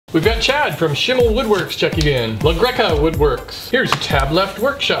We've got Chad from Schimmel Woodworks checking in. La Greca Woodworks. Here's Tab Left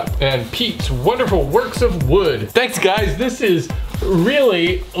Workshop and Pete's Wonderful Works of Wood. Thanks guys, this is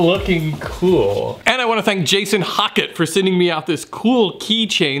really looking cool. And I want to thank Jason Hockett for sending me out this cool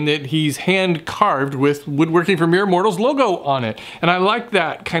keychain that he's hand carved with Woodworking for Mere Mortals logo on it. And I like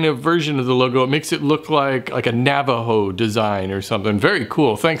that kind of version of the logo. It makes it look like a Navajo design or something. Very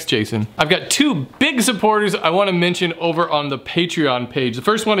cool. Thanks, Jason. I've got two big supporters I want to mention over on the Patreon page. The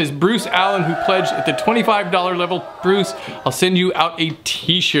first one is Bruce Allen, who pledged at the $25 level. Bruce, I'll send you out a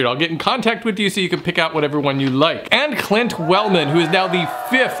t-shirt. I'll get in contact with you so you can pick out whatever one you like. And Clint Wellman, who is now the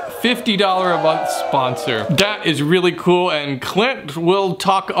fifth $50 a month sponsor. That is really cool, and Clint will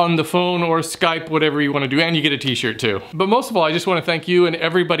talk on the phone or Skype, whatever you want to do, and you get a t-shirt too. But most of all, I just want to thank you and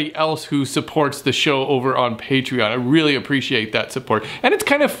everybody else who supports the show over on Patreon. I really appreciate that support. And it's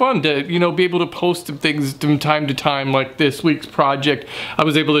kind of fun to, you know, be able to post some things from time to time, like this week's project. I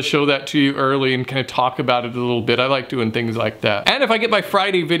was able to show that to you early and kind of talk about it a little bit. I like doing things like that. And if I get my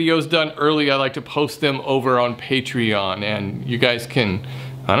Friday videos done early, I like to post them over on Patreon, and you guys can,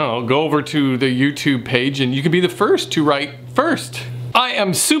 I don't know, go over to the YouTube page and you can be the first to write first. I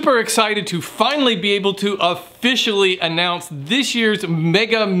am super excited to finally be able to officially announce this year's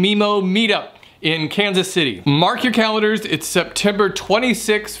Mega Me-Mo Meetup in Kansas City. Mark your calendars, it's September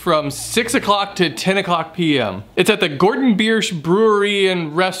 26th from 6 o'clock to 10 o'clock p.m. It's at the Gordon Biersch Brewery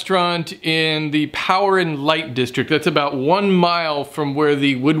and Restaurant in the Power and Light District. That's about 1 mile from where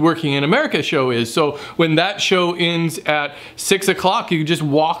the Woodworking in America show is. So when that show ends at 6 o'clock, you can just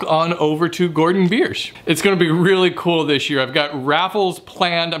walk on over to Gordon Biersch. It's gonna be really cool this year. I've got raffles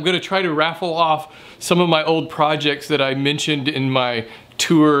planned. I'm gonna try to raffle off some of my old projects that I mentioned in my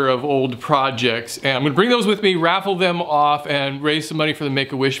tour of old projects, and I'm gonna bring those with me, raffle them off, and raise some money for the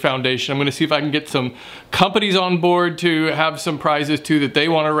Make-A-Wish Foundation. I'm gonna see if I can get some companies on board to have some prizes too that they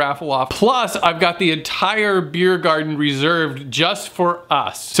want to raffle off. Plus, I've got the entire beer garden reserved just for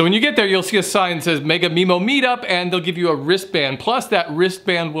us. So when you get there, you'll see a sign that says Mega Me-Mo Meetup, and they'll give you a wristband. Plus, that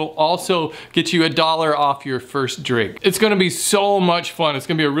wristband will also get you $1 off your first drink. It's gonna be so much fun. It's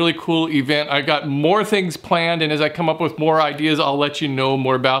gonna be a really cool event. I got more things planned, and as I come up with more ideas, I'll let you know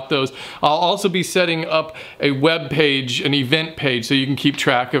more about those. I'll also be setting up a web page, an event page, so you can keep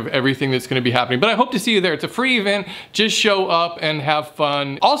track of everything that's going to be happening. But I hope to see you there. It's a free event. Just show up and have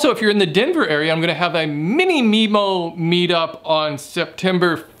fun. Also, if you're in the Denver area, I'm going to have a mini Me-Mo meetup on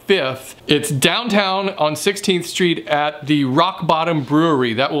September 5th. It's downtown on 16th Street at the Rock Bottom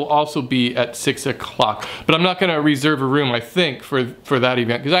Brewery. That will also be at 6 o'clock. But I'm not gonna reserve a room, I think, for that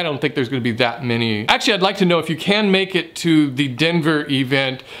event, because I don't think there's gonna be that many. Actually, I'd like to know if you can make it to the Denver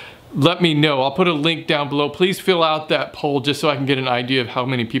event. Let me know. I'll put a link down below. Please fill out that poll just so I can get an idea of how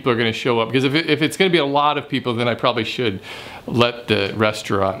many people are gonna show up. Because if it's gonna be a lot of people, then I probably should let the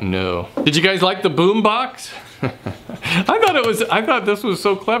restaurant know. Did you guys like the boom box? I thought this was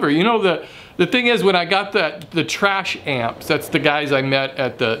so clever. You know, the thing is, when I got the trash amps, that's the guys I met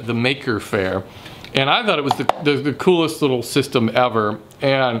at the Maker Fair, and I thought it was the coolest little system ever.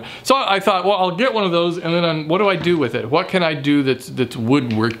 And so I thought, well, I'll get one of those, and then what do I do with it? What can I do that's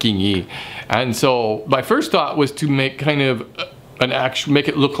woodworking-y? And so my first thought was to make kind of make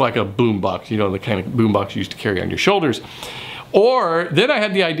it look like a boombox, you know, the kind of boombox you used to carry on your shoulders. Or then I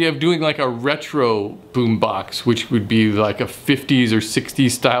had the idea of doing like a retro boombox, which would be like a 50s or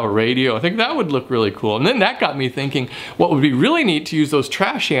 60s style radio. I think that would look really cool. And then that got me thinking, what would be really neat to use those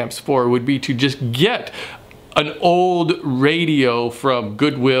trash amps for would be to just get an old radio from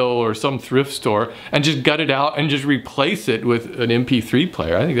Goodwill or some thrift store and just gut it out and just replace it with an MP3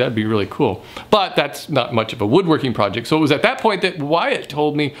 player. I think that'd be really cool. But that's not much of a woodworking project. So it was at that point that Wyatt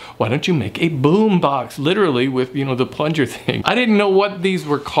told me, why don't you make a boom box, literally with, you know, the plunger thing. I didn't know what these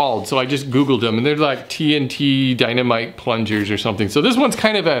were called, so I just Googled them, and they're like TNT dynamite plungers or something. So this one's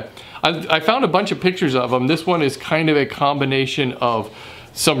kind of I found a bunch of pictures of them. This one is kind of a combination of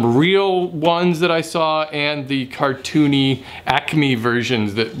some real ones that I saw and the cartoony Acme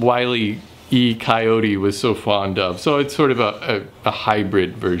versions that Wile E. Coyote was so fond of. So it's sort of a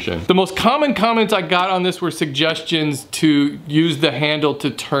hybrid version. The most common comments I got on this were suggestions to use the handle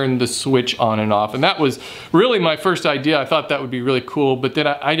to turn the switch on and off. And that was really my first idea. I thought that would be really cool, but then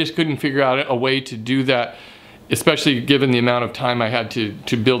I just couldn't figure out a way to do that, especially given the amount of time I had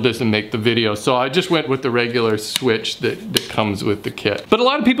to build this and make the video. So I just went with the regular switch that comes with the kit. But a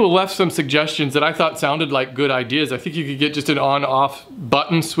lot of people left some suggestions that I thought sounded like good ideas. I think you could get just an on-off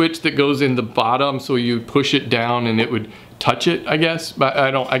button switch that goes in the bottom, so you push it down and it would touch it, I guess. But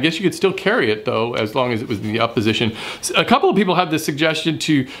I guess you could still carry it though, as long as it was in the up position. A couple of people have the suggestion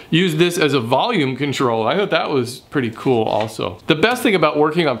to use this as a volume control. I thought that was pretty cool also. The best thing about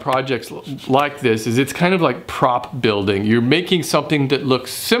working on projects like this is it's kind of like prop building. You're making something that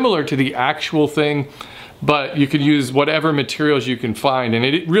looks similar to the actual thing, but you can use whatever materials you can find. And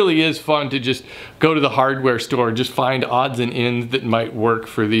it really is fun to just go to the hardware store and just find odds and ends that might work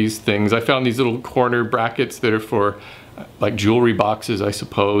for these things. I found these little corner brackets that are for like jewelry boxes, I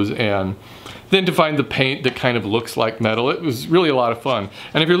suppose, and then to find the paint that kind of looks like metal. It was really a lot of fun.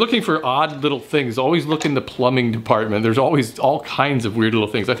 And if you're looking for odd little things, always look in the plumbing department. There's always all kinds of weird little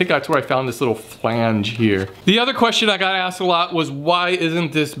things. I think that's where I found this little flange here. The other question I got asked a lot was, why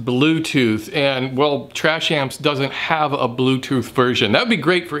isn't this Bluetooth? And well, Trash Amps doesn't have a Bluetooth version. That would be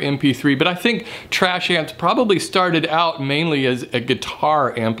great for MP3, but I think Trash Amps probably started out mainly as a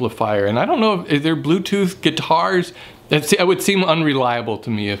guitar amplifier. And I don't know, is there Bluetooth guitars? It would seem unreliable to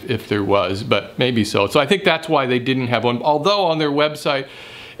me if there was, but maybe so. So I think that's why they didn't have one. Although on their website,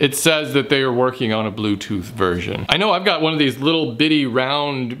 it says that they are working on a Bluetooth version. I know I've got one of these little bitty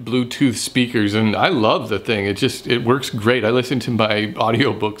round Bluetooth speakers and I love the thing. It works great. I listen to my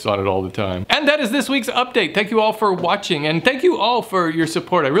audiobooks on it all the time. And that is this week's update. Thank you all for watching, and thank you all for your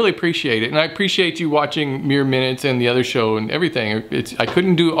support. I really appreciate it. And I appreciate you watching Mere Minutes and the other show and everything. I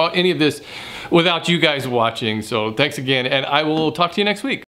couldn't do any of this without you guys watching. So thanks again, and I will talk to you next week.